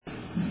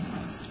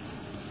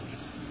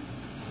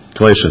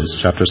Galatians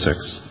chapter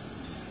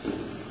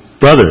 6.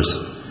 Brothers,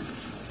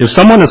 if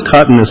someone is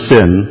caught in a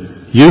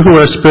sin, you who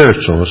are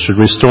spiritual should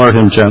restore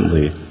him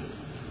gently.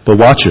 But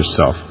watch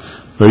yourself,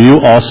 or you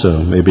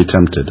also may be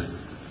tempted.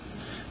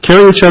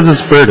 Carry each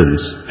other's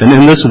burdens, and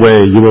in this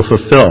way you will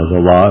fulfill the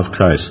law of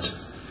Christ.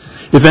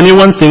 If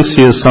anyone thinks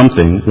he is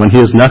something when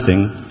he is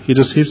nothing, he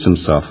deceives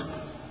himself.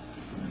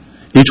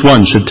 Each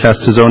one should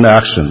test his own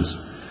actions.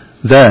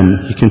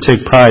 Then he can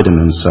take pride in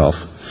himself,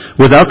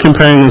 without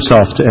comparing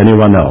himself to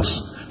anyone else,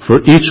 for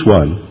each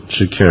one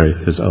should carry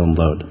his own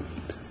load.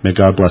 May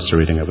God bless the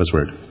reading of his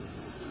word.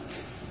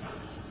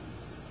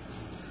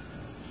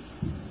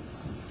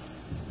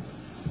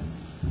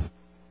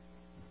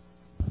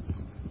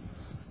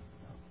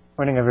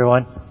 Morning,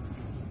 everyone.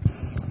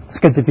 It's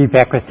good to be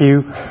back with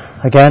you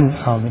again.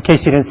 In case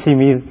you didn't see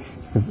me,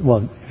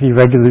 well, if you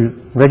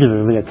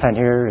regularly attend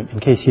here, in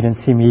case you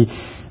didn't see me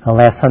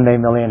last Sunday,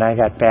 Millie and I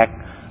got back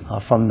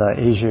from the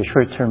Asia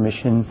short-term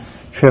mission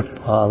trip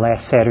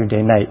last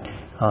Saturday night.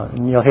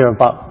 And you'll hear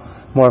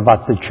more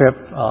about the trip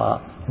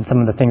and some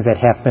of the things that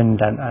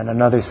happened on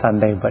another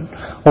Sunday. But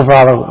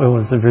overall, it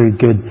was a very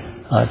good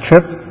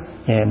trip,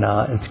 and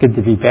it's good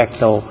to be back,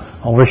 though,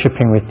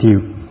 worshiping with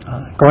you.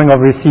 Going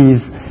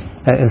overseas,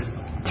 as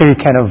Terry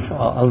kind of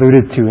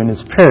alluded to in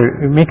his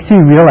prayer, it makes you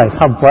realize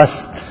how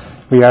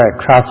blessed we are at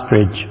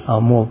Crossbridge.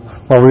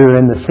 While we were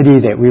in the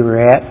city that we were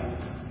at,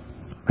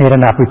 we had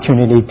an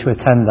opportunity to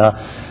attend the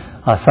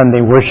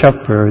Sunday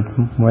worship, or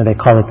where they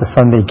call it the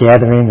Sunday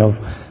gathering, of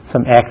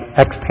some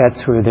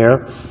expats who were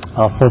there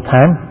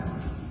full-time.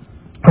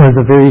 It was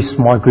a very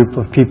small group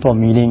of people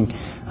meeting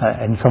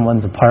in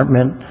someone's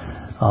apartment.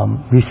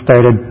 We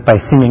started by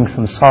singing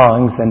some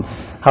songs, and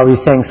how we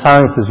sang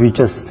songs is we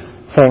just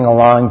sang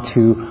along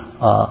to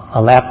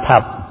a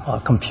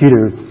laptop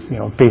computer,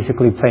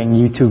 basically playing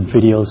YouTube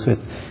videos with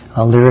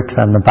lyrics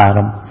on the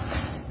bottom.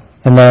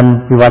 And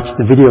then we watched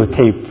the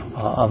videotape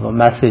of a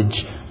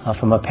message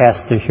from a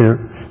pastor here,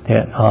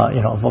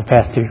 of a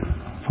pastor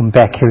from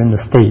back here in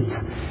the States.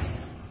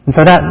 And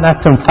so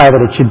not to imply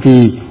that it should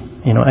be,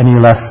 any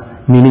less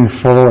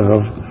meaningful or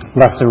of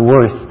lesser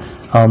worth,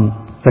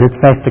 but it's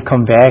nice to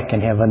come back and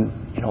have a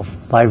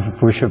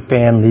live worship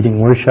band leading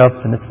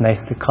worship, and it's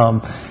nice to come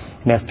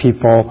and have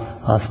people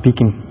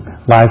speaking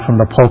live from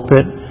the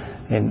pulpit.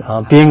 And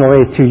being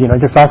away too,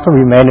 just also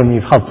reminded me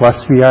of how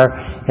blessed we are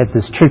at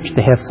this church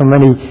to have so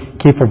many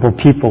capable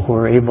people who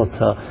are able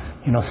to,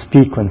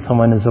 speak when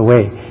someone is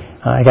away.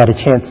 I got a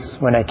chance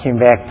when I came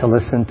back to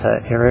listen to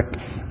Eric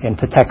and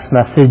Patek's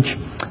message,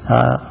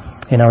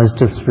 and I was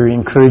just very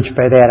encouraged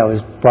by that. I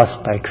was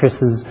blessed by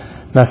Chris's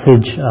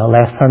message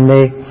last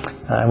Sunday.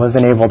 I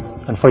wasn't able,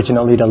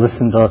 unfortunately, to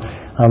listen to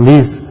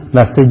Lee's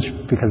message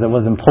because it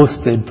wasn't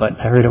posted, but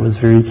I heard it was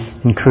very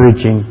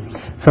encouraging.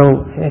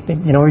 So I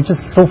think, we're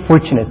just so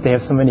fortunate to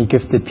have so many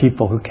gifted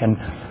people who can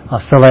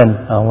fill in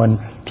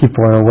when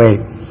people are away.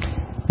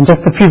 And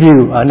just to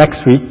preview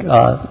next week,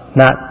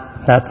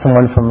 not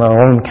someone from our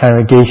own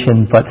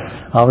congregation, but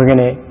we're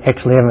going to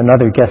actually have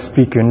another guest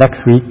speaker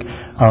next week.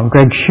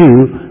 Greg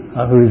Shue,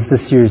 who is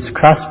this year's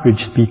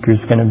Crossbridge speaker,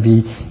 is going to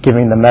be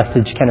giving the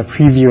message, kind of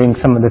previewing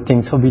some of the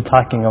things he'll be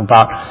talking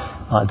about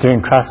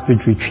during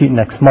Crossbridge Retreat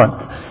next month.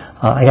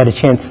 I had a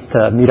chance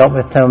to meet up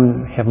with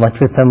him, have lunch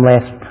with him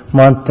last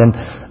month, and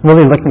I'm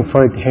really looking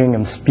forward to hearing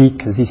him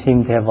speak, because he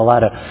seemed to have a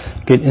lot of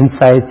good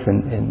insights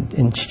and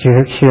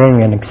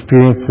sharing and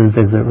experiences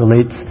as it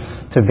relates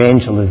to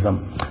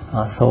evangelism.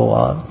 So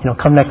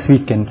come next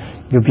week and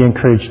you'll be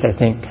encouraged, I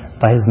think,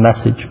 by his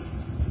message.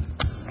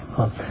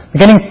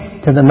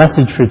 Beginning to the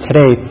message for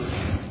today,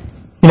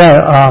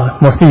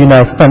 most of you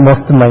know I spent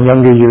most of my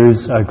younger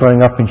years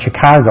growing up in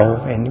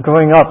Chicago, and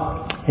growing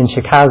up in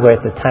Chicago at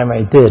the time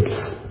I did,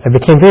 I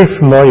became very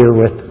familiar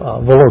with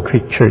Willow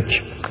Creek Church.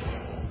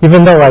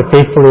 Even though I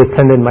faithfully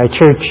attended my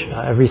church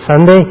every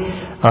Sunday,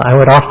 I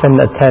would often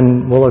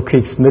attend Willow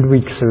Creek's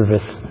midweek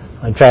service,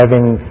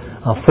 driving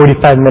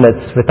 45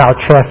 minutes without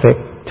traffic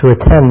to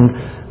attend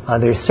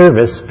their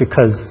service,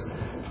 because,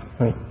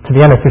 to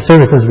be honest, the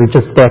services were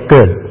just that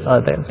good.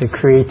 The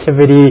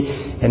creativity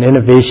and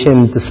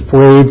innovation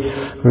displayed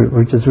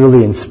were just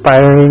really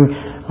inspiring.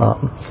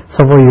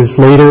 Several years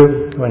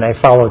later, when I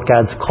followed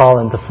God's call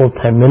into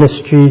full-time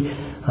ministry,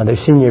 their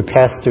senior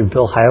pastor,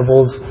 Bill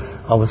Hybels,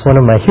 was one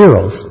of my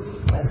heroes.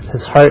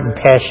 His heart and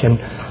passion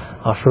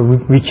for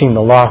reaching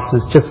the lost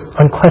was just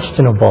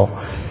unquestionable.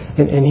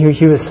 And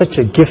he was such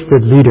a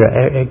gifted leader.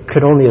 I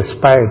could only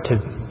aspire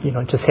to,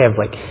 just have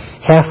like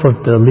half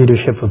of the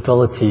leadership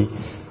ability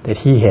that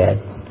he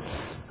had.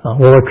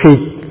 Willow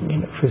Creek,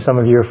 for some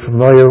of you are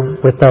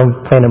familiar with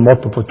them, planted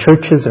multiple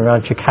churches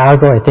around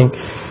Chicago. I think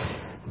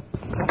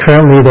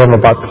currently they have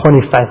about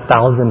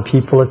 25,000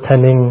 people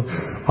attending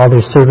all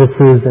their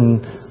services in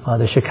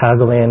the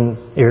Chicagoland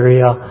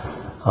area.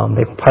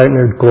 They've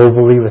partnered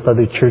globally with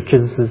other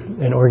churches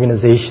and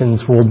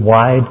organizations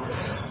worldwide.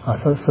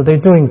 So they're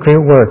doing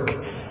great work.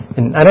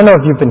 And I don't know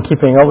if you've been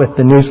keeping up with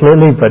the news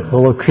lately, but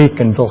Willow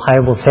Creek and Bill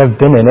Hybels have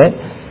been in it.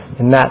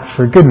 and not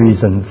for good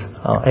reasons.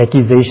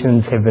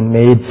 Accusations have been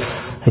made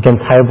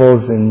against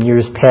Hybels in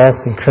years past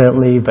and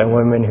currently by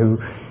women who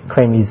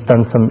claim he's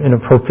done some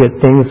inappropriate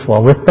things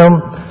while with them.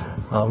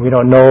 We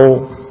don't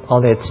know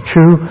all that's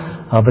true,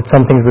 but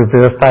some things were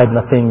verified,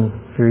 nothing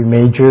very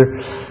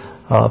major.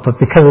 But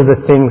because of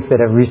the things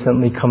that have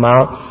recently come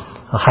out,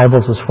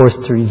 Hybels was forced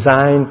to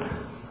resign.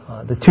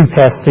 The two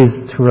pastors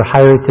who were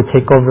hired to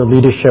take over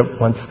leadership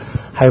once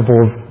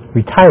Hybels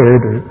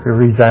retired or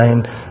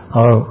resigned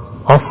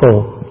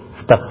also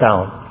stepped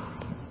down.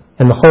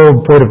 And the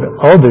whole board of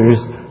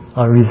elders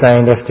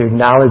resigned after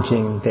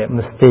acknowledging that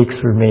mistakes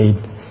were made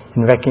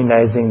and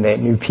recognizing that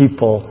new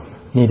people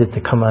needed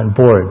to come on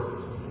board.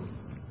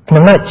 And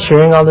I'm not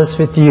sharing all this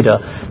with you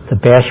to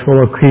bash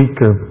Willow Creek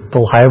or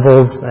Bill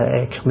Hybels.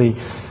 I actually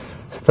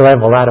still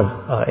have a lot of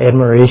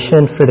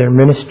admiration for their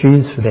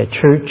ministries, for that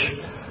church.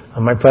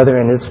 My brother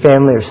and his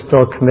family are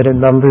still committed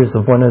members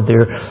of one of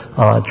their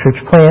church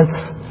plants.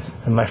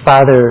 And my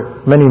father,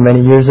 many,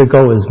 many years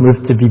ago, was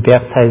moved to be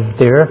baptized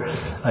there,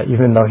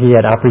 even though he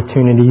had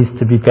opportunities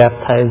to be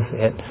baptized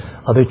at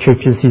other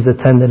churches he's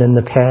attended in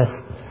the past.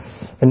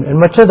 And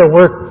much of the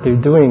work they're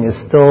doing is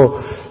still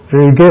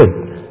very good.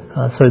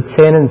 So it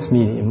saddens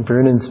me and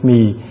burdens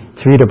me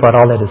to read about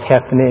all that is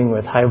happening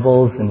with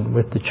Hybels and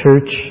with the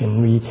church.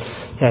 And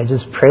I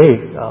just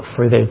pray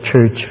for their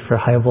church, for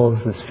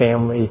Hybels, his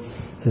family,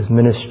 his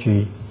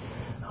ministry.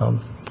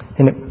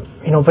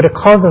 But it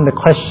calls into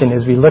question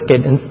as we look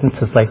at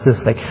instances like this,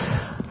 like,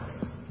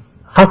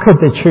 how could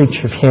the church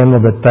have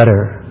handled it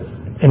better?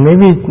 And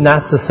maybe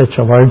not to such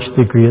a large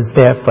degree as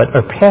that, but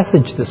our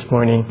passage this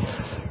morning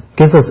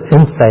gives us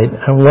insight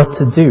on what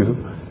to do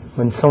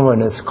when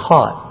someone is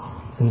caught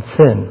in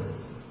sin.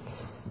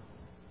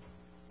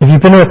 If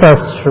you've been with us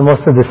for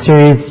most of the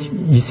series,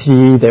 you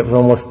see that we're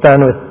almost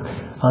done with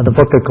the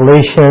book of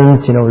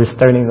Galatians. We're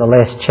starting the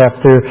last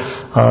chapter,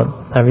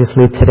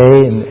 obviously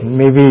today, and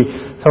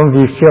maybe some of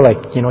you feel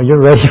like, you're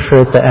ready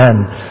for it to end.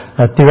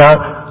 Throughout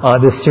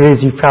this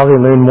series, you've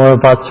probably learned more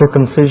about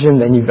circumcision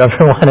than you've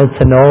ever wanted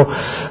to know.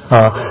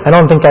 I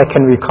don't think I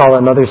can recall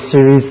another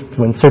series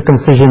when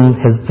circumcision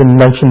has been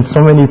mentioned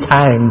so many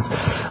times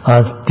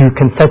through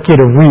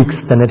consecutive weeks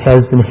than it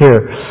has been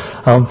here.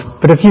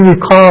 But if you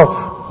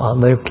recall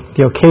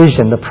the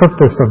occasion, the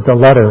purpose of the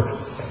letter,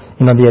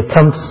 the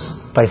attempts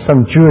by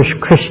some Jewish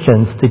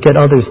Christians to get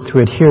others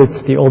to adhere to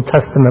the Old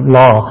Testament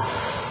law,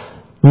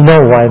 you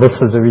know why this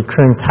was a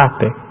recurring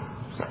topic.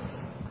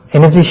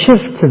 And as we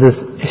shift to this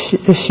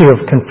issue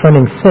of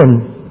confronting sin,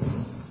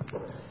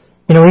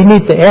 we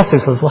need to ask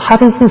ourselves, well,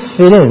 how does this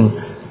fit in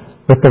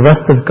with the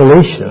rest of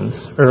Galatians?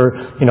 Or,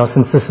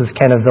 since this is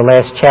kind of the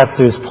last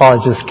chapters,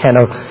 Paul just kind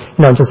of,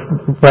 just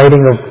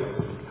writing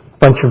a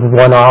bunch of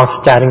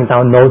one-offs, jotting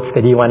down notes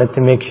that he wanted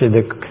to make sure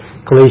the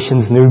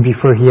Galatians knew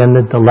before he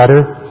ended the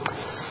letter.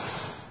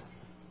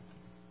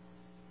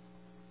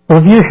 Well,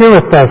 if you were here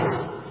with us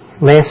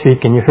last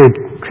week and you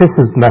heard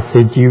Chris's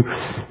message, you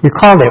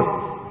recall that,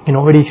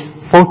 what he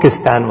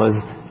focused on was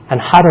on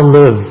how to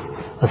live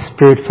a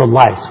spirit-filled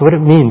life. So what it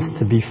means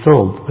to be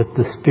filled with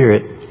the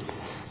Spirit.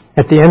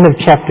 At the end of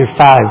chapter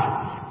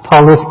 5,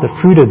 Paul lists the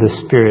fruit of the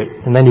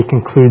Spirit, and then he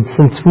concludes,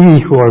 since we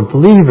who are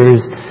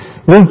believers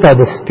live by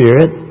the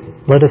Spirit,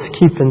 let us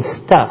keep in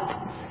step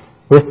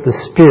with the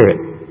Spirit.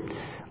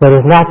 Let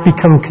us not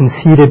become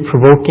conceited,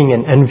 provoking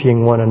and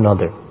envying one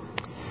another.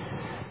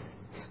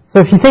 So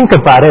if you think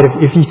about it,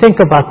 if you think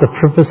about the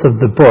purpose of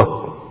the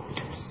book,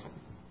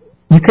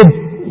 you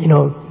could,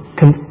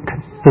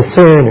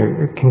 discern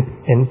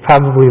and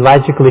probably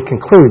logically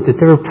conclude that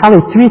there were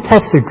probably three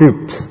types of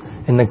groups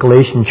in the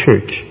Galatian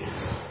church.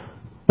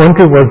 One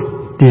group was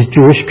these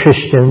Jewish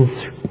Christians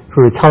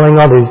who were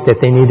telling others that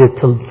they needed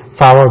to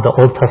follow the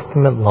Old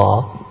Testament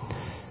law.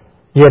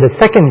 You had a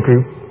second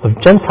group of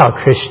Gentile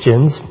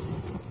Christians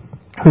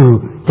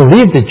who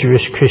believed the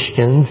Jewish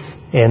Christians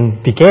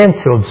and began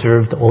to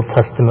observe the Old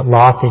Testament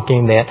law,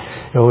 thinking that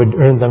it would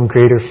earn them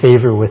greater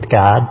favor with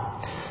God.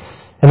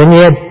 And then you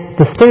had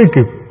this third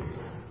group,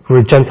 who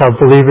were Gentile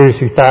believers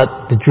who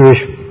thought the Jewish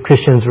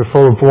Christians were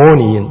full of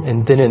baloney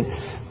and didn't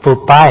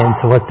buy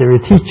into what they were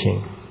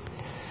teaching.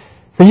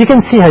 So you can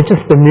see how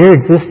just the mere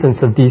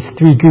existence of these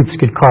three groups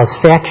could cause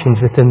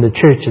factions within the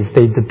church as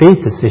they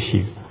debate this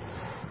issue.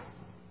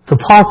 So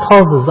Paul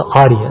tells his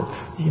audience,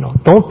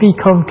 don't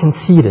become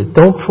conceited.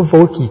 Don't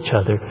provoke each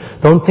other.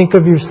 Don't think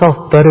of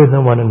yourself better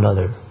than one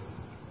another.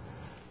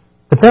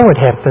 But then what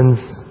happens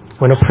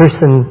when a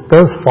person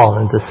does fall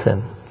into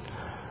sin?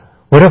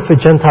 What if a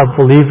Gentile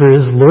believer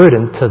is lured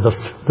into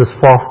this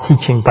false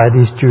teaching by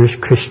these Jewish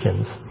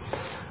Christians?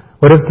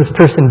 What if this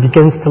person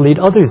begins to lead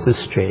others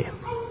astray?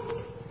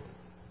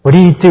 What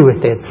do you do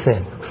with that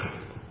sin?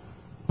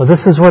 Well,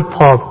 this is what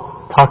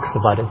Paul talks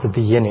about at the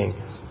beginning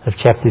of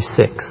chapter 6.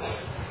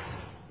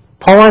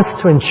 Paul wants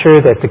to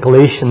ensure that the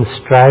Galatians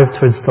strive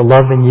towards the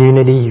love and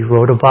unity he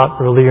wrote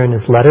about earlier in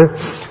his letter.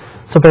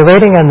 So by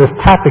writing on this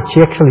topic, he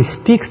actually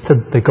speaks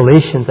to the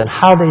Galatians and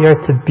how they are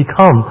to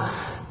become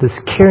this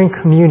caring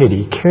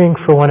community, caring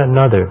for one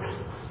another,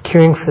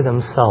 caring for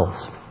themselves.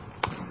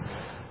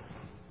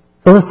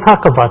 So let's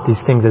talk about these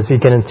things as we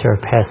get into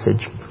our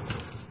passage.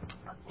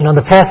 You know,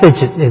 the passage,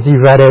 as you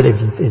read it,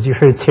 as you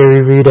heard Terry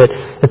read it,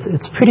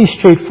 it's pretty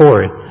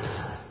straightforward.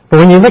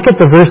 But when you look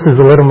at the verses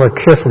a little more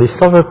carefully,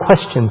 several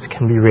questions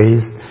can be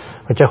raised,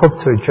 which I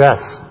hope to address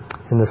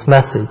in this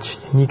message.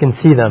 And you can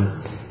see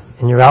them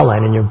in your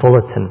outline, in your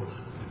bulletin.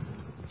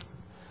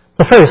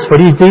 So first, what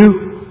do you do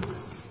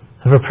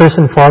if a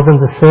person falls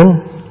into sin?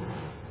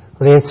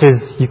 Well, the answer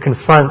is you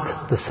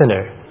confront the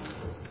sinner.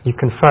 You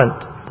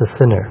confront the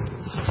sinner.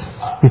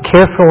 You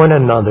care for one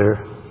another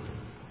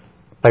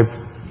by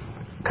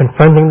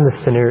confronting the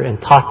sinner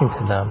and talking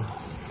to them,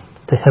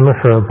 to him or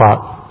her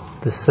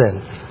about the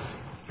sin.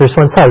 Verse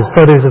 1 says,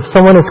 brothers, if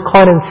someone is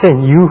caught in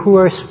sin, you who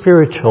are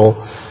spiritual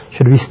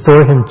should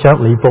restore him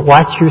gently, but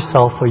watch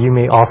yourself or you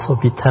may also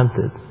be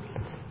tempted.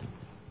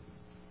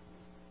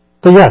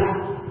 So yes,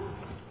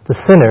 the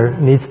sinner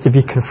needs to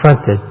be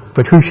confronted,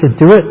 but who should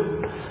do it?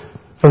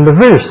 From the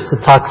verse,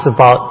 it talks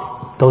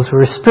about those who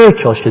are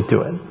spiritual should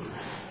do it.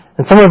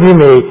 And some of you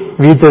may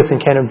read this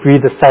and kind of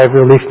breathe a sigh of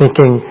relief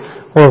thinking,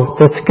 well,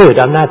 that's good.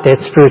 I'm not that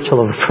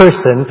spiritual of a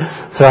person,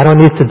 so I don't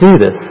need to do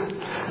this.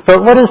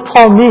 But what does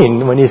Paul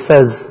mean when he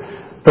says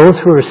those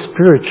who are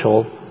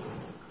spiritual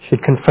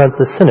should confront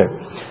the sinner?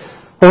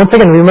 Well, once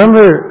again,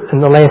 remember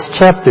in the last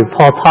chapter,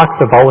 Paul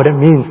talks about what it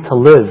means to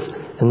live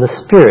in the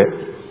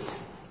Spirit.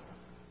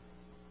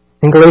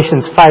 In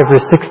Galatians 5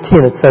 verse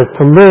 16, it says,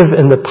 to live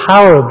in the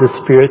power of the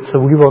Spirit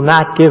so we will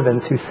not give in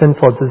to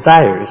sinful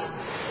desires.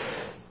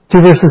 2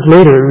 verses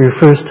later, it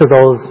refers to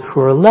those who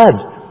are led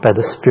by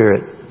the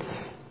Spirit.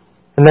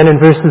 And then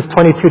in verses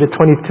 22 to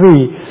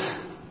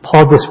 23,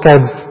 Paul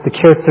describes the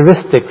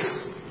characteristics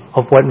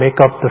of what make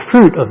up the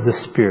fruit of the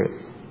Spirit.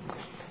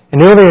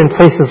 And earlier in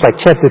places like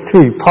chapter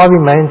 3, Paul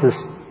reminds us,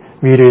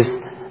 readers,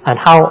 on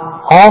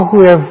how all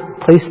who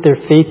have placed their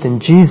faith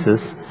in Jesus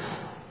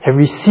have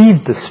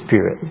received the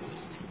Spirit.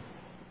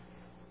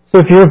 So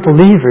if you're a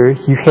believer,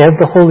 you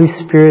have the Holy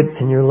Spirit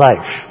in your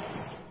life.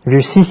 If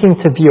you're seeking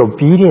to be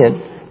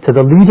obedient to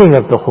the leading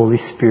of the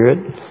Holy Spirit,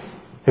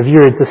 if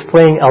you're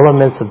displaying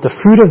elements of the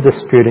fruit of the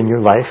Spirit in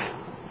your life,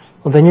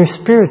 well, then you're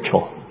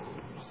spiritual.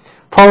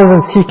 Paul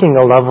isn't seeking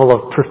a level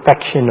of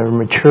perfection or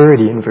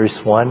maturity in verse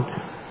 1.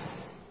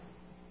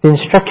 The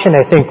instruction,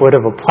 I think, would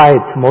have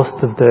applied to most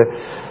of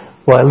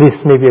at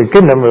least maybe a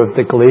good number of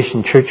the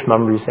Galatian church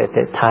members at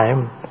that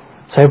time.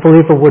 So I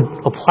believe it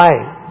would apply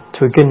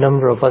to a good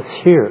number of us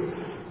here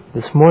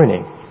this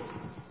morning.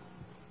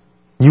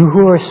 You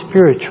who are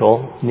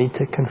spiritual need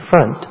to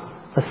confront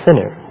a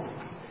sinner.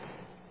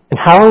 And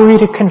how are we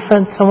to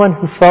confront someone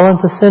who fell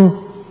into sin?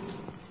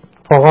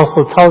 Paul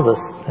also tells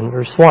us in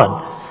verse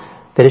 1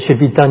 that it should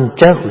be done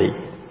gently.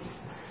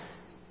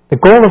 The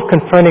goal of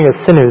confronting a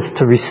sinner is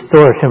to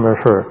restore him or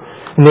her.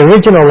 In the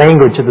original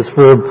language of this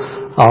verb,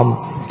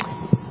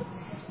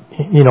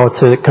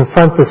 to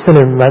confront the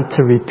sinner meant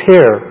to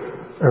repair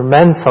or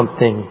mend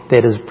something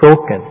that is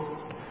broken.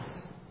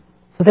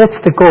 So that's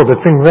the goal, to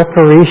bring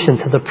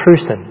reparation to the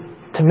person,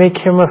 to make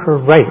him or her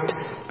right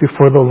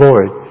before the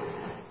Lord,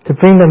 to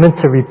bring them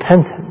into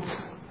repentance,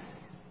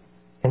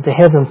 and to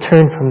have them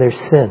turn from their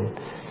sin.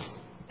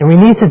 And we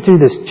need to do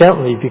this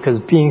gently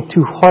because being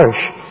too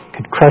harsh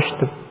could crush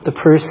the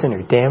person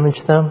or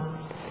damage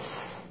them.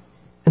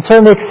 And so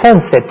it makes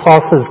sense that Paul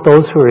says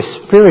those who are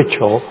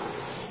spiritual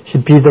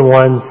should be the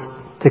ones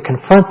to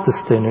confront the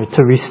sinner,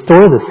 to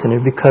restore the sinner,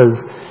 because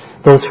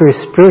those who are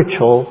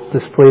spiritual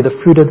display the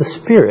fruit of the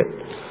Spirit.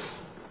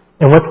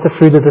 And what's the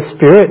fruit of the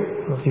Spirit?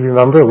 If you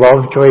remember,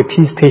 love, joy,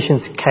 peace,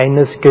 patience,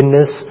 kindness,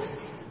 goodness,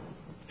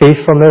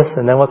 faithfulness,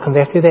 and then what comes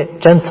after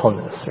that?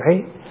 Gentleness,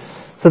 right?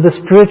 So the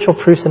spiritual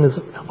person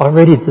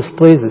already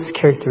displays this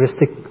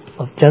characteristic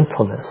of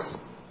gentleness.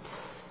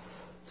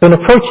 So in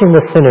approaching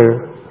the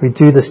sinner, we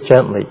do this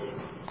gently.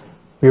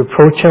 We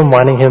approach him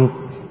wanting him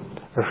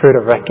or her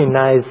to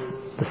recognize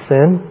the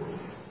sin,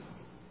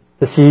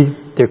 to see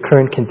their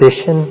current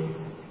condition,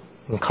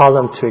 and call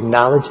them to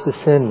acknowledge the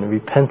sin and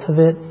repent of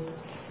it.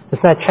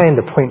 It's not trying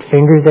to point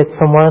fingers at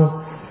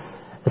someone.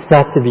 It's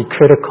not to be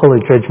critical or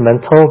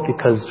judgmental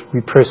because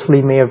we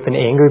personally may have been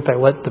angered by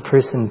what the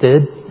person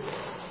did.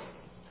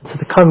 It's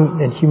to come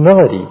in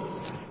humility,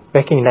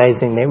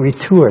 recognizing that we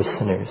too are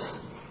sinners.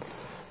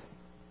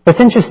 What's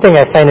interesting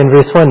I find in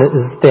verse 1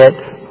 is that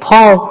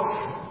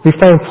we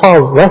find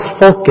Paul less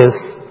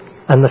focused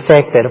on the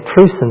fact that a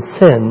person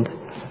sinned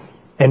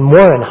and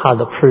more on how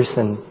the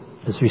person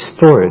is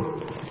restored.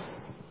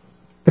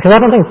 Because I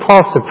don't think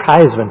Paul's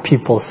surprised when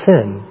people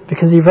sin,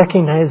 because he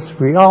recognizes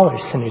we all are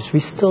sinners.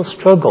 We still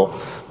struggle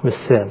with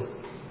sin.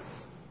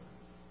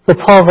 So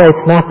Paul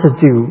writes not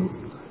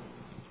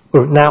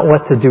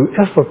what to do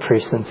if a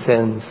person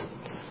sins,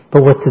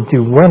 but what to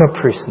do when a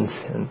person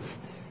sins.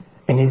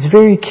 And he's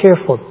very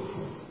careful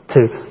to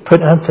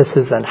put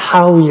emphasis on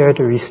how we are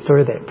to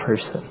restore that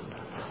person.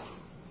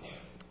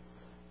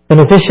 In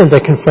addition to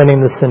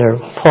confronting the sinner,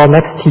 Paul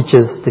next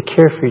teaches to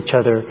care for each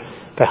other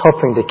by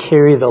helping to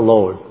carry the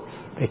load.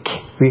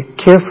 We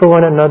care for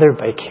one another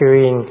by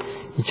carrying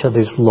each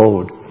other's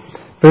load.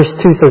 Verse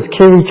 2 says,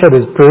 carry each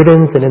other's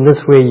burdens, and in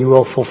this way you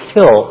will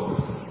fulfill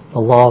the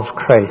law of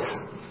Christ.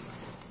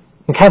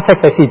 In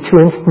context, I see two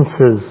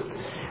instances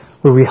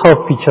where we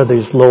help each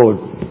other's load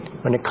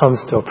when it comes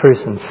to a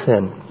person's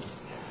sin.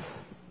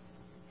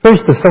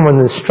 First, if someone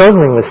is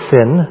struggling with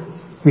sin,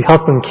 we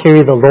help them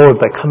carry the load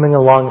by coming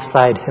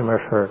alongside him or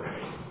her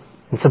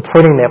and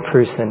supporting that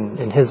person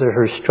in his or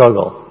her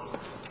struggle.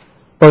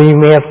 Though you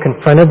may have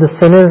confronted the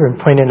sinner and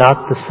pointed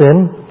out the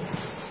sin,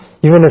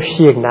 even if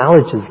she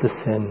acknowledges the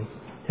sin,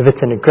 if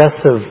it's an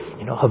aggressive,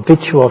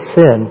 habitual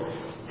sin,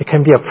 it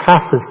can be a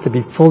process to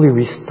be fully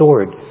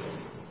restored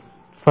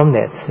from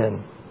that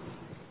sin.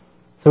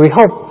 So we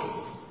help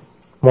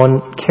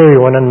carry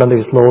one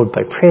another's load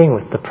by praying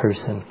with the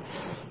person,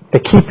 by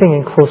keeping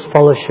in close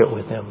fellowship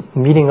with them,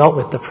 meeting out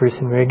with the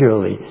person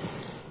regularly,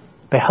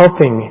 by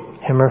helping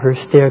him or her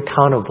stay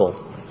accountable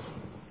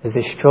as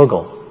they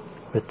struggle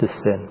with this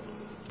sin.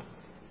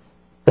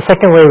 The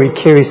second way we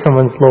carry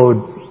someone's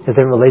load as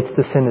it relates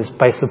to sin is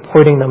by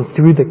supporting them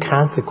through the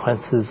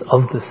consequences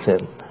of the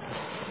sin.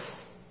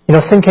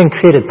 Sin can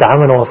create a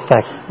domino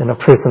effect in a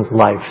person's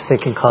life. Sin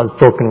can cause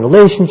broken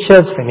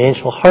relationships,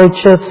 financial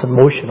hardships,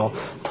 emotional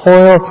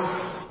toil,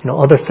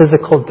 other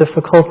physical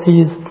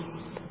difficulties.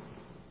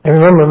 I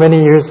remember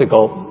many years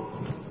ago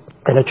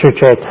at a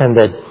church I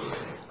attended,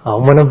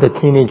 one of the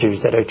teenagers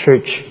at our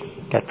church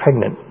got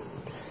pregnant.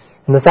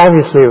 And this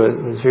obviously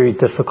was very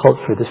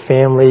difficult for this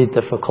family,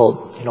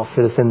 difficult,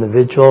 for this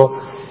individual.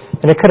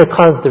 And it could have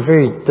caused a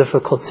very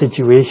difficult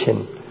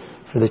situation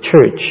for the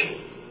church.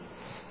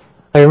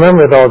 I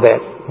remember, though,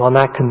 that while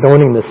not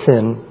condoning the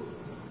sin,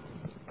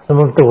 some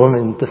of the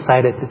women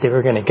decided that they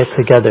were going to get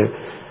together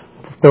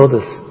to throw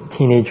this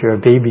teenager a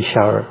baby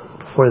shower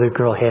before the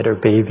girl had her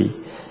baby,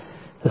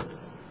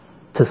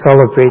 to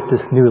celebrate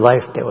this new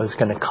life that was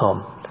going to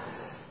come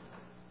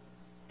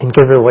and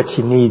give her what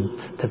she needs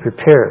to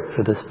prepare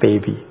for this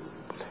baby.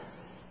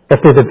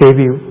 After the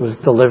baby was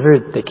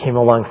delivered, they came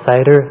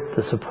alongside her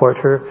to support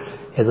her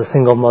as a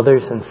single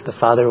mother since the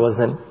father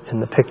wasn't in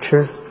the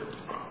picture.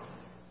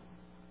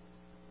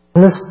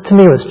 And this, to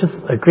me, was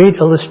just a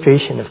great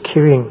illustration of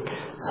carrying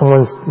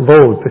someone's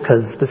load,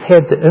 because this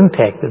had the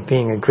impact of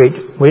being a great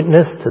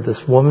witness to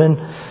this woman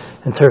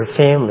and to her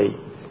family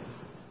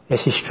as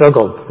she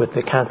struggled with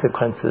the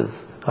consequences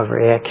of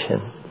her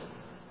actions.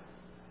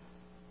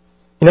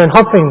 In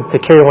helping to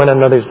carry one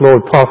another's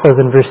load, Paul says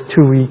in verse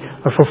 2, we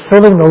are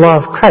fulfilling the law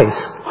of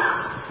Christ.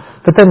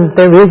 But then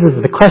there raises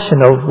the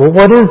question of, well,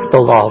 what is the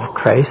law of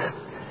Christ?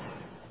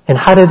 And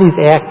how do these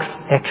acts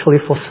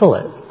actually fulfill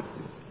it?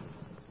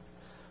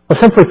 Well,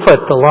 simply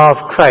put, the law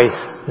of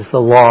Christ is the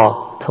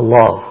law to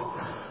love.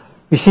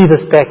 We see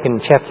this back in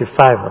chapter 5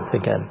 once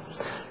again.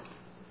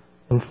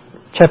 In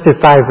chapter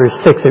 5, verse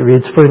 6, it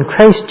reads, "For in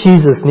Christ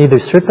Jesus neither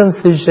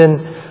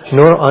circumcision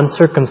nor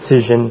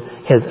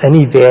uncircumcision has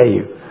any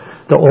value.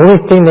 The only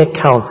thing that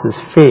counts is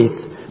faith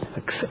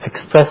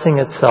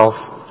expressing itself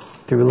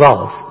through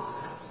love."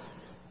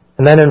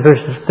 And then in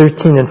verses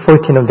 13 and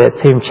 14 of that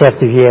same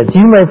chapter, he adds,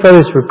 "You, my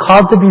brothers, were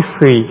called to be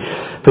free,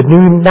 but do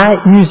not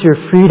use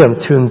your freedom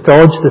to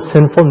indulge the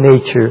sinful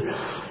nature.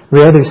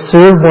 Rather,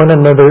 serve one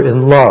another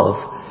in love.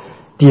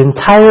 The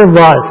entire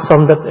law is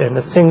summed up in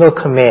a single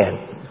command."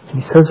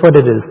 And he says what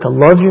it is, to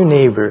love your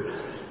neighbor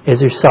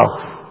as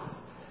yourself.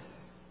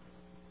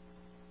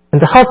 And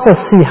to help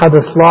us see how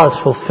this law is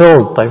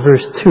fulfilled by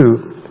verse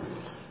 2,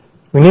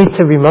 we need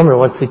to remember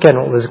once again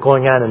what was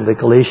going on in the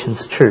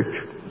Galatians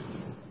church.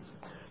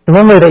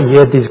 Remember that you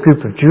had these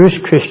group of Jewish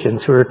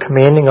Christians who were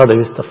commanding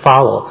others to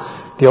follow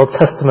the Old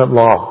Testament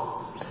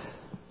law.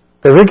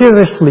 By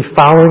rigorously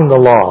following the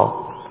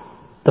law,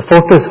 the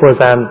focus was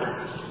on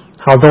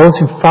how those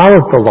who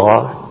followed the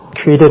law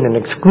created an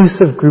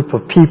exclusive group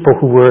of people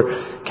who were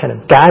kind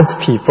of God's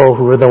people,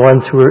 who were the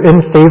ones who were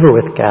in favor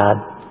with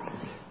God,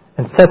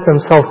 and set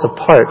themselves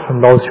apart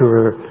from those who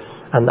were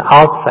on the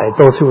outside,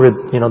 those who were,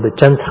 the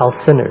Gentile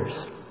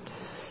sinners.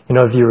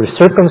 If you were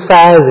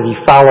circumcised, if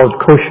you followed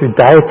kosher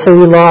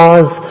dietary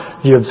laws,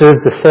 if you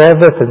observed the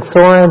Sabbath and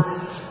so on,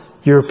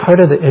 you were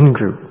part of the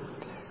in-group.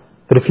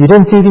 But if you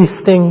didn't do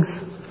these things,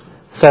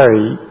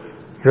 sorry,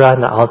 you're on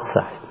the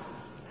outside.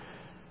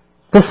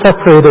 This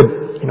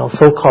separated,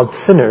 so-called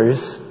sinners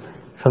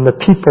from the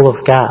people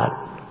of God.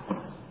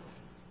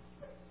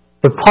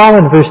 But Paul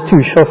in verse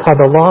 2 shows how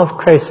the law of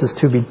Christ is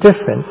to be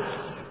different,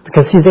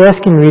 because he's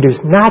asking readers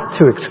not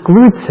to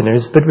exclude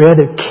sinners, but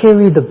rather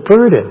carry the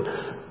burden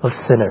of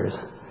sinners.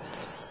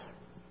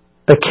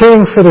 By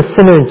caring for the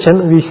sinner and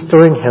gently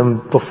restoring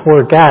him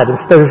before God,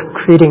 instead of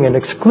creating an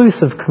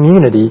exclusive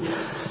community,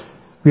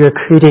 we are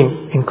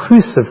creating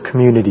inclusive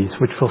communities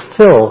which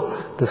fulfill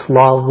this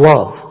law of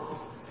love.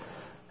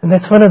 And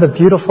that's one of the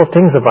beautiful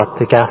things about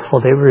the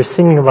gospel that we were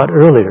singing about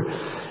earlier,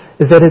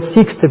 is that it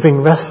seeks to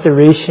bring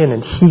restoration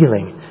and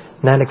healing,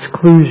 not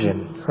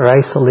exclusion or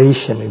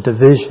isolation or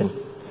division.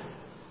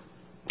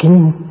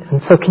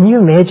 Can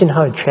you imagine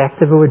how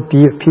attractive it would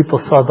be if people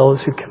saw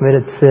those who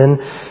committed sin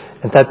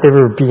and that they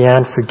were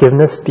beyond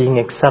forgiveness being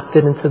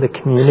accepted into the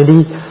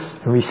community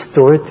and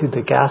restored through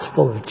the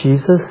gospel of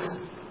Jesus?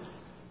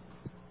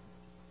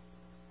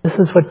 This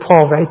is what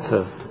Paul writes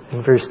of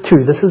in verse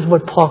 2. This is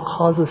what Paul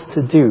calls us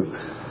to do,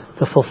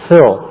 to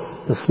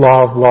fulfill this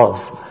law of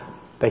love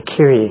by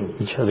carrying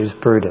each other's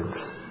burdens.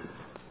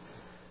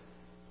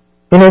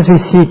 And as we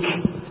seek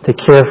to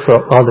care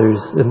for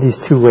others in these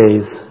two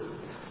ways,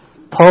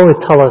 Paul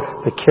would tell us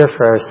to care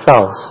for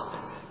ourselves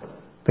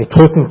by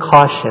taking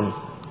caution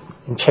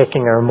in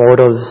checking our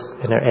motives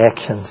and our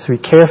actions. We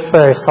care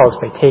for ourselves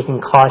by taking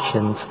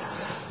cautions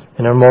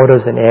in our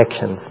motives and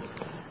actions.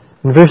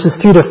 In verses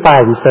 3 to 5,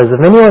 he says,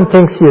 if anyone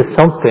thinks he is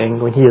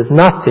something when he is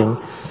nothing,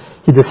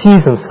 he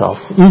deceives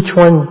himself. Each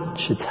one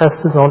should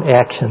test his own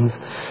actions.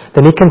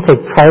 Then he can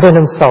take pride in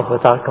himself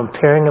without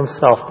comparing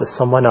himself to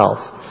someone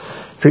else.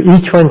 For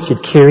each one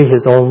should carry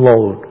his own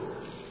load.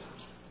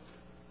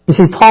 You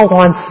see, Paul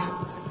wants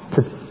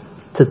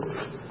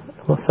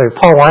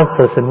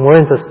us and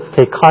warns us to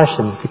take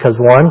caution because,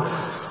 one,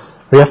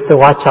 we have to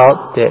watch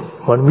out that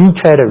when we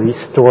try to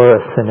restore a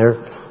sinner,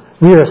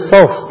 we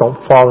ourselves don't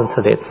fall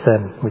into that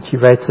sin, which he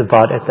writes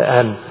about at the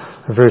end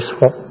of verse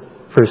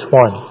 1.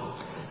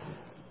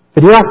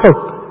 But he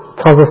also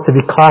tells us to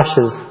be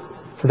cautious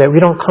so that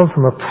we don't come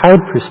from a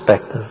pride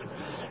perspective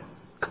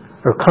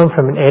or come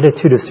from an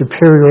attitude of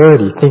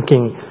superiority,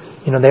 thinking,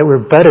 that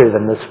we're better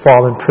than this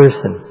fallen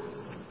person.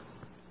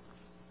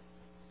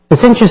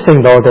 It's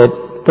interesting, though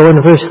in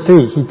verse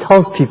 3 he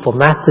tells people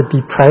not to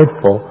be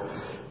prideful,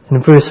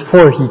 in verse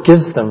 4 he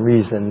gives them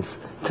reasons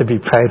to be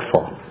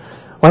prideful.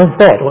 Why is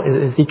that?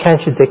 Is he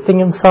contradicting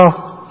himself?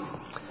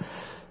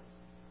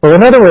 Well,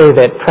 another way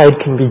that pride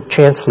can be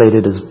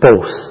translated is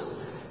boast.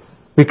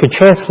 We could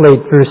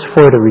translate verse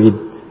 4 to read,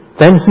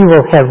 then he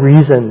will have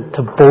reason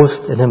to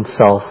boast in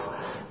himself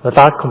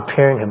without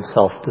comparing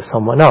himself to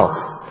someone else.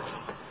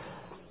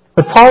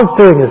 What Paul's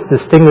doing is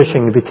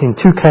distinguishing between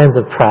two kinds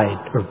of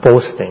pride, or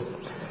boasting.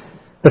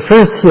 The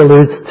first he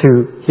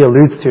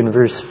alludes to in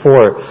verse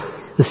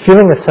 4, is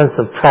feeling a sense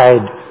of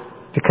pride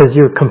because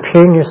you're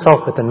comparing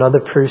yourself with another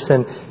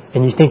person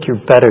and you think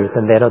you're better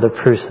than that other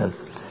person.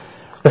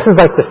 This is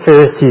like the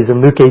Pharisees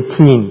in Luke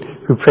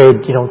 18 who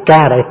prayed,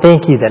 God, I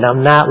thank you that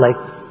I'm not like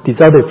these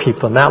other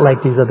people, not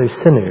like these other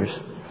sinners.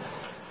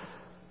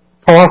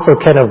 Paul also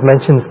kind of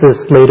mentions this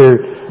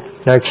later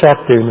in our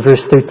chapter in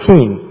verse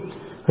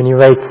 13 when he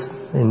writes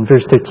in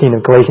verse 13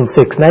 of Galatians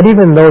 6, not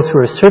even those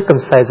who are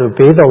circumcised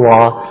obey the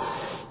law,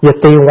 yet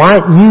they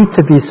want you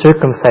to be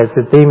circumcised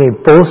that they may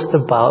boast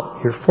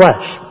about your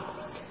flesh.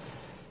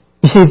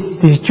 You see,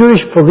 these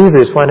Jewish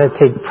believers want to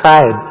take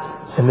pride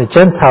in the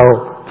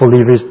Gentile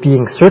believers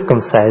being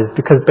circumcised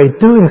because by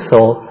doing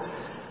so,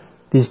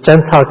 these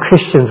Gentile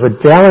Christians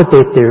would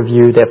validate their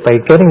view that by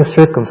getting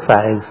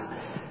circumcised,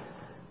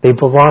 they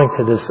belong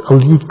to this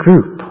elite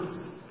group.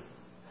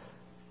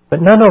 But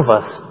none of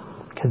us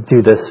can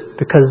do this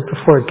because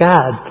before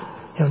God,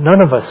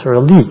 none of us are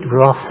elite.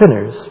 We're all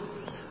sinners.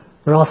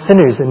 We're all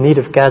sinners in need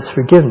of God's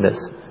forgiveness.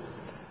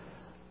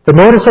 But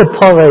notice what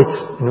Paul writes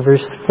in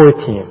verse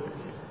 14.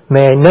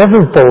 May I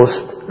never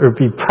boast or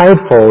be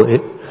prideful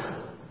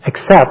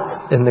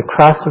except in the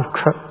cross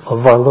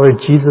of our Lord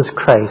Jesus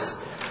Christ,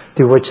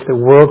 through which the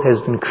world has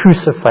been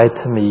crucified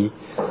to me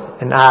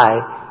and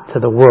I to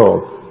the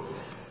world.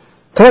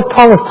 So what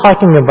Paul is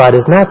talking about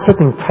is not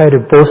taking pride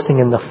or boasting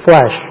in the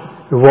flesh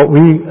or what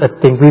we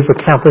think we've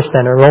accomplished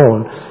on our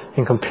own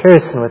in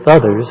comparison with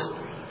others.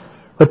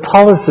 What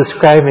Paul is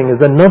describing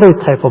is another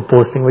type of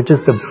boasting, which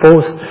is to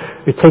boast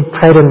or take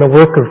pride in the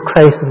work of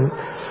Christ and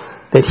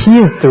that He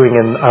is doing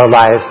in our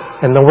lives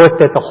and the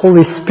work that the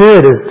Holy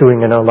Spirit is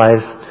doing in our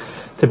lives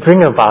to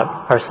bring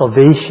about our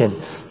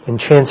salvation and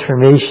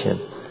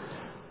transformation.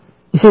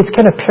 You see, it's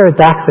kind of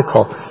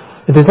paradoxical.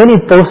 If there's any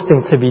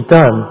boasting to be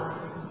done,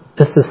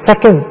 it's the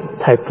second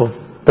type of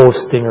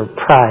boasting or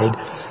pride,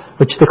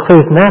 which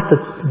declares not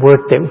the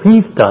work that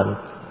we've done,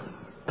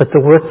 but the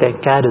work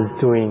that God is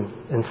doing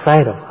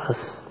inside of us.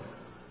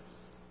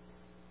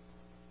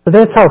 So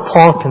that's how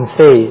Paul can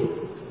say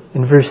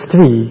in verse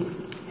 3,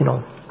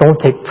 don't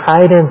take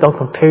pride in, don't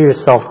compare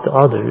yourself to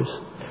others.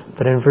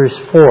 But in verse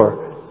 4,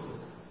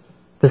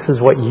 this is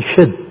what you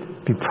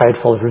should be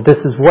prideful of, or this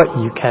is what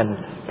you can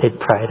take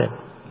pride in.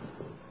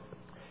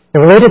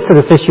 And related to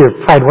this issue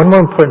of pride, one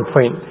more important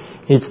point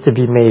needs to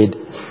be made,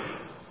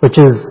 which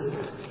is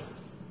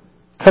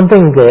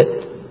something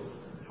that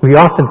we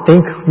often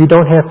think we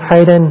don't have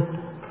pride in,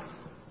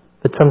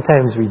 but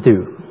sometimes we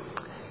do.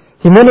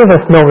 See, many of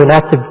us know we're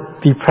not to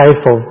be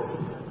prideful,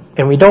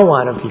 and we don't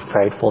want to be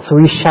prideful, so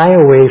we shy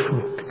away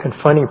from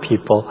confronting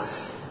people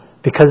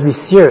because we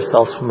see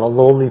ourselves from a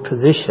lowly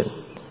position.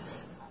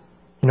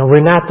 We're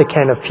not the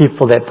kind of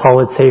people that Paul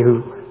would say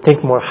who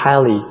think more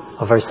highly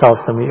of ourselves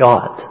than we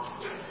ought.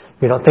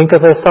 We don't think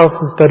of ourselves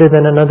as better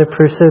than another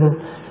person,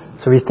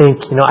 so we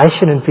think, I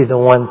shouldn't be the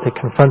one to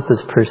confront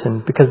this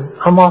person because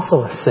I'm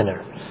also a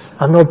sinner.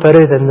 I'm no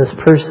better than this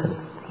person.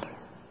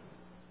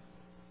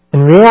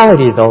 In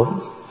reality,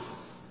 though,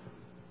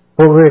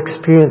 what we're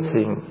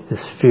experiencing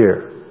is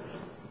fear.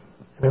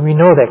 And we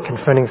know that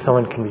confronting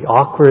someone can be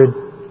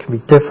awkward, can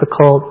be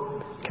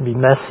difficult, can be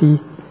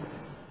messy.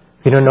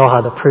 We don't know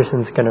how the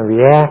person's going to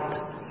react.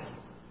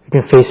 We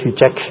can face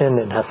rejection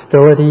and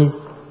hostility.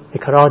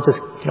 it could all just,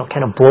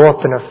 kind of blow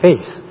up in our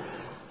face.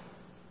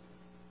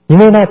 You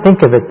may not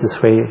think of it this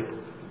way,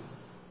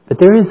 but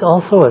there is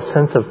also a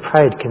sense of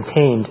pride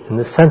contained in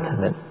this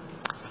sentiment.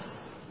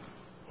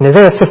 In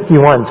Isaiah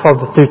 51, 12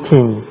 to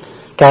 13,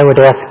 God would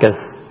ask us,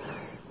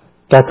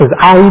 God says,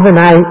 even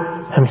I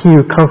am he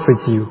who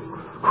comforts you.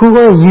 Who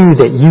are you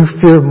that you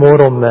fear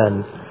mortal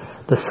men,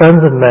 the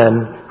sons of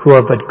men who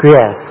are but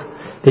grass,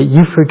 that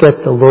you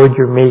forget the Lord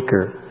your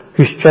Maker,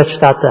 who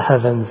stretched out the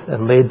heavens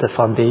and laid the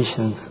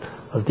foundations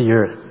of the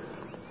earth?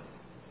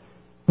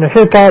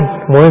 Here God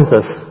warns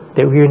us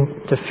that we are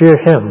to fear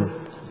him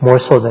more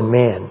so than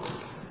man.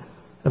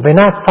 And by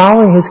not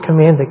following his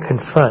command to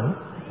confront,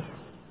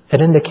 it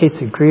indicates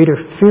a greater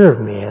fear of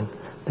man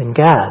than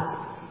God.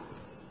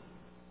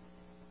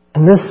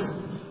 And this,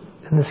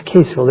 in this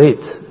case,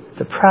 relates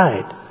to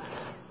pride.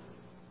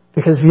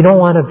 Because we don't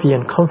want to be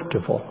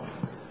uncomfortable.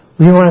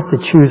 We want to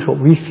choose what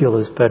we feel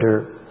is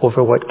better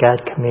over what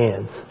God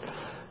commands.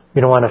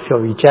 We don't want to feel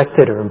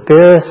rejected or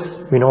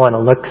embarrassed. We don't want to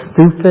look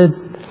stupid.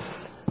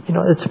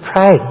 It's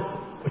pride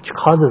which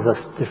causes us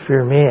to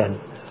fear man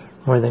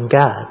more than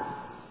God.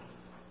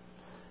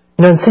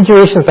 In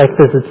situations like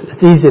this,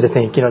 it's easy to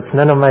think, it's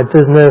none of my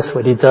business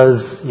what he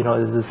does,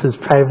 this is his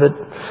private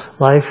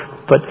life.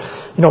 But,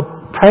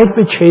 pride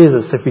betrays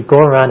us if we go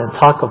around and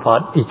talk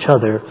about each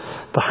other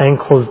behind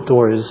closed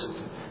doors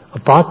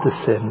about the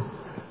sin,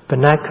 but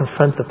not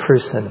confront the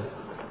person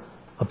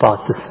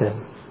about the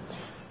sin.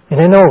 And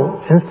I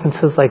know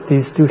instances like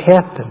these do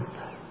happen.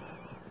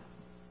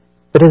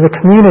 But as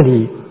a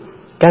community,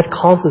 God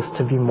calls us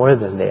to be more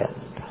than that.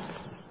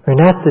 We're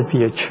not to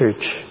be a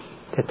church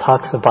that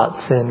talks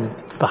about sin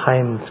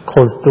behind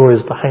closed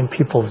doors, behind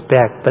people's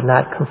back, but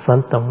not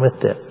confront them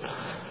with it.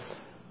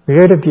 We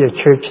are to be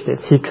a church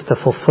that seeks to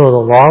fulfill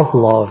the law of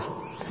love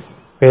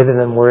rather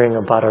than worrying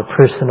about our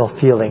personal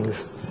feelings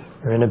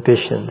or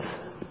inhibitions.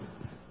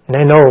 And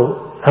I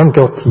know I'm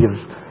guilty of,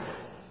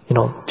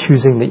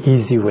 choosing the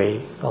easy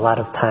way a lot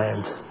of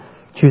times,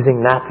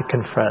 choosing not to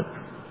confront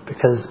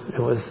because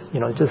it was,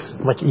 just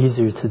much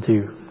easier to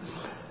do.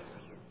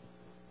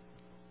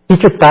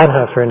 Dietrich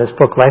Bonhoeffer in his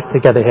book Life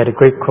Together had a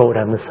great quote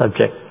on this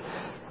subject.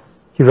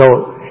 He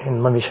wrote,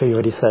 and let me show you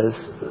what he says.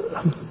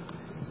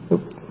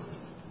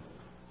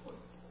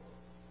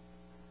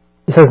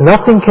 He says,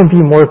 nothing can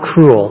be more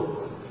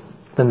cruel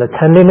than the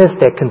tenderness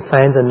that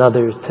consigns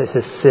another to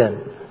his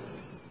sin.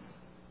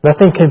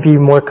 Nothing can be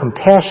more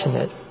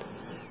compassionate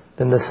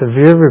than the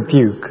severe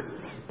rebuke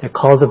that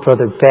calls a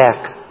brother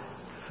back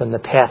from the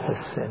path of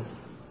sin.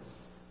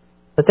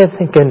 Let that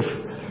sink in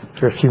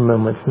for a few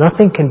moments.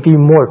 Nothing can be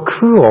more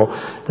cruel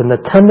than the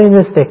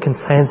tenderness that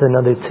consigns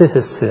another to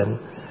his sin.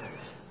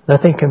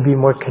 Nothing can be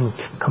more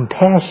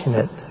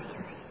compassionate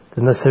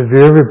than the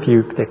severe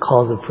rebuke that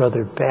calls a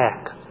brother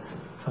back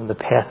from the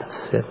path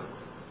of sin.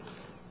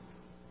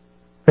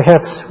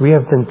 Perhaps we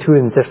have been too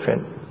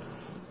indifferent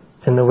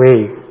in the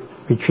way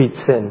we treat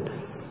sin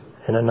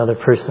in another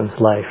person's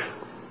life.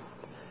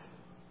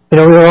 We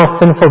are all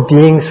sinful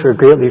beings who are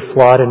greatly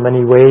flawed in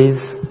many ways.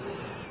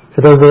 For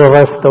those of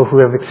us, though,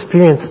 who have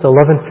experienced the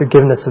love and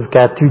forgiveness of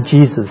God through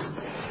Jesus,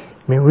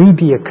 may we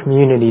be a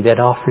community that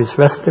offers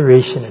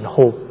restoration and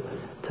hope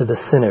to the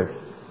sinner.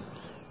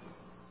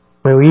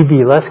 May we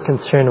be less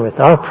concerned with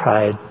our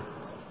pride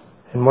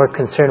and more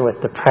concerned with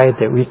the pride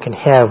that we can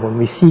have when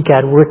we see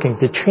God working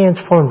to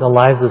transform the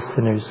lives of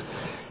sinners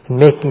and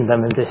making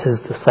them into his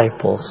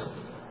disciples.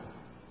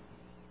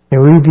 May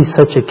we be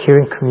such a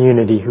caring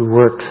community who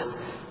works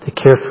to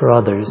care for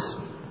others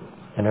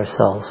and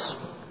ourselves.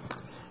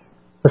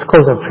 Let's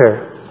close in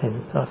prayer.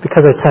 And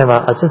because of time,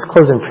 I'll just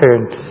close in prayer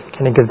and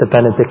kind of give the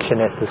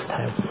benediction at this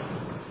time.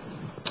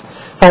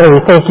 Father, we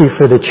thank you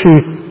for the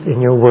truth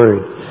in your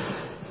word.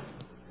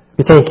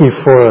 We thank you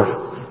for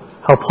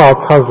how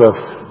Paul tells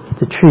us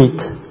to treat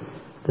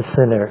the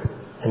sinner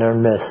in our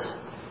midst.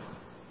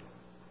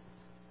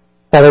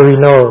 Father, we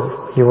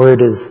know your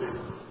word is,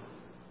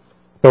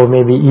 though it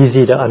may be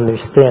easy to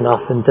understand,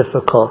 often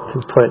difficult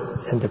to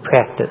put into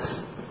practice.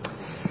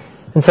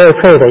 And so I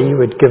pray that you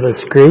would give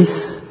us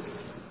grace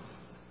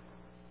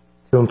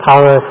to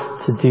empower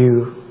us to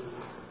do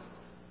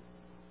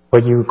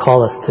what you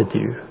call us to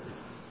do,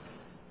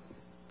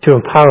 to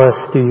empower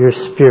us through your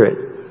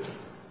Spirit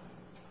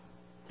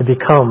to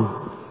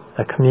become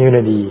a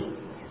community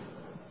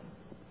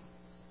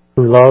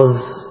who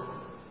loves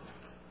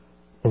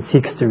and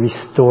seeks to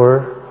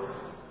restore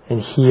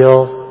and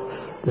heal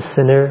the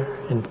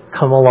sinner and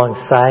come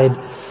alongside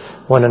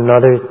one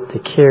another to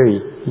carry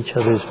each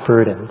other's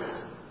burdens.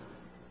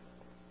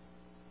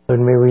 Lord,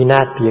 may we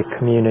not be a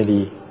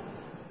community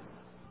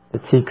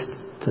that seeks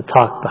to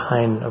talk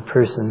behind a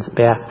person's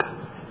back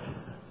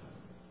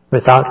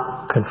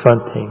without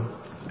confronting.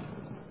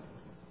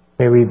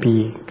 May we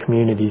be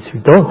communities who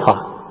don't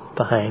talk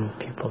behind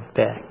people's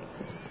back,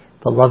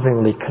 but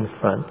lovingly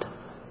confront.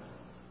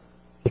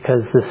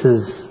 Because this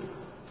is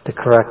the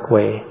correct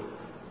way.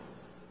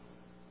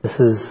 This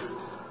is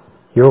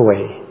your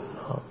way.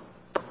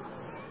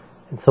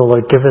 And so,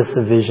 Lord, give us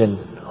a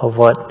vision of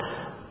what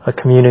a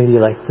community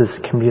like this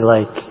can be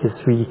like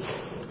as we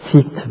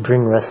seek to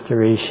bring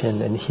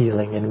restoration and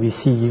healing. And we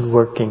see you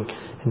working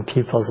in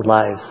people's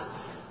lives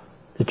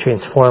to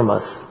transform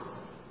us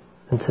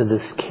into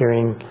this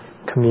caring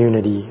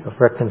community of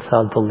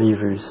reconciled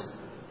believers.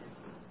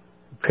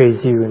 We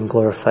praise you and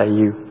glorify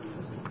you.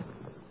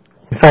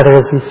 And Father,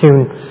 as we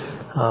soon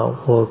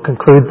will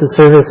conclude the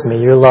service, may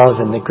your love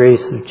and the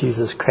grace of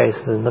Jesus Christ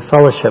and the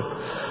fellowship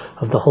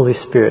of the Holy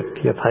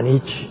Spirit be upon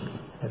each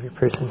and every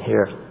person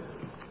here.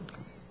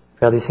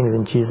 For all these things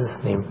in Jesus'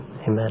 name,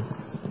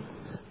 amen.